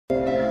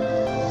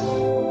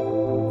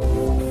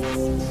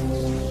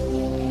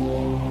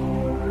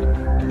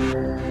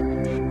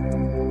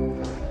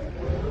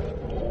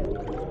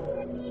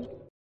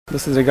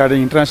This is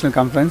regarding international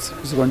conference,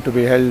 which is going to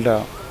be held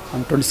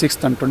on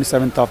 26th and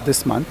 27th of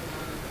this month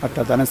at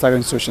the Danasagar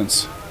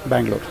Institutions,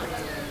 Bangalore.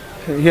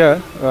 Here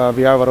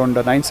we have around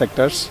 9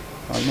 sectors,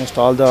 almost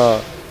all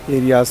the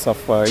areas of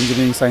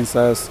engineering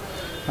sciences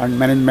and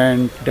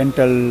management,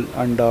 dental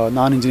and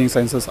non-engineering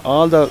sciences.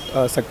 All the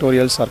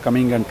sectorials are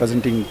coming and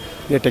presenting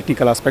their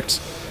technical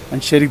aspects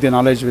and sharing their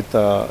knowledge with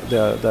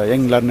the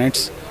young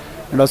learners.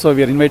 And also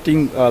we are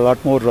inviting a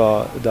lot more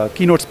the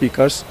keynote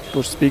speakers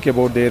to speak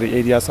about their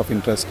areas of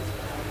interest.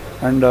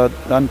 And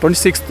on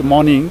 26th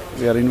morning,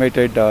 we are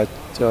invited our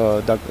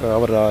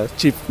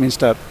Chief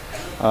Minister,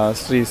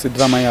 Sri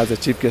Sidramaya, as a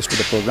chief guest to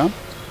the program.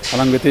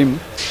 Along with him,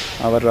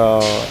 our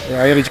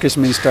Higher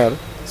Education Minister,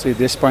 Sri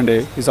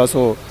Deshpande, is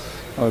also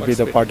be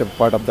the part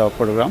of the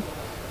program.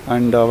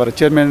 And our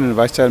Chairman and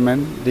Vice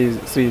Chairman,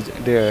 Sri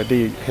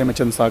D.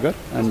 Hemachan Sagar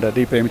and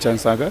D. Premachan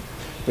Sagar,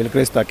 will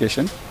grace the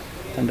occasion.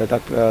 And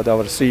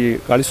our Sri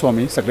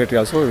Kaliswamy, Secretary,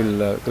 also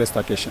will grace the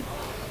occasion.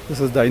 This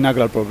is the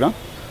inaugural program.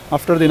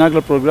 After the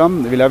inaugural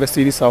program, we will have a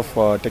series of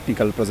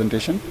technical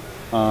presentation.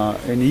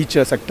 In each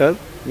sector,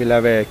 we will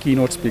have a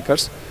keynote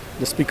speakers.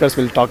 The speakers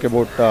will talk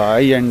about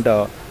high-end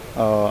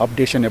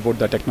updation about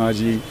the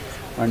technology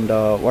and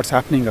what's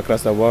happening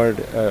across the world,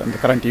 the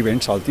current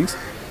events, all things.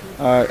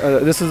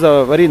 This is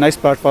a very nice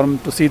platform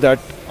to see that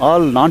all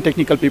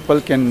non-technical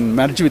people can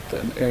merge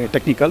with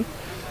technical,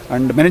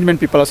 and management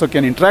people also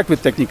can interact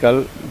with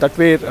technical. That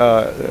way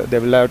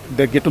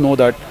they get to know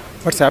that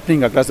what's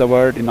happening across the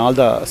world in all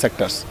the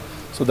sectors.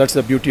 So that's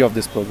the beauty of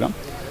this program.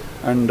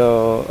 And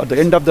at the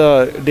end of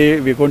the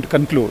day, we're going to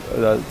conclude,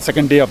 the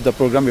second day of the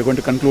program, we're going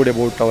to conclude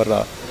about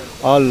our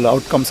all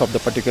outcomes of the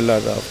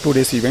particular 2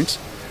 days events.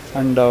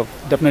 And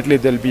definitely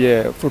there will be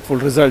a fruitful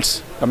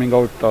results coming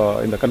out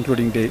in the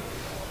concluding day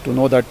to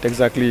know that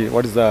exactly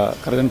what is the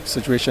current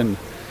situation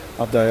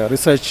of the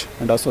research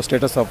and also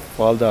status of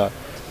all the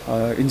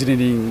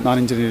engineering,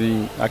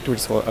 non-engineering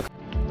activities.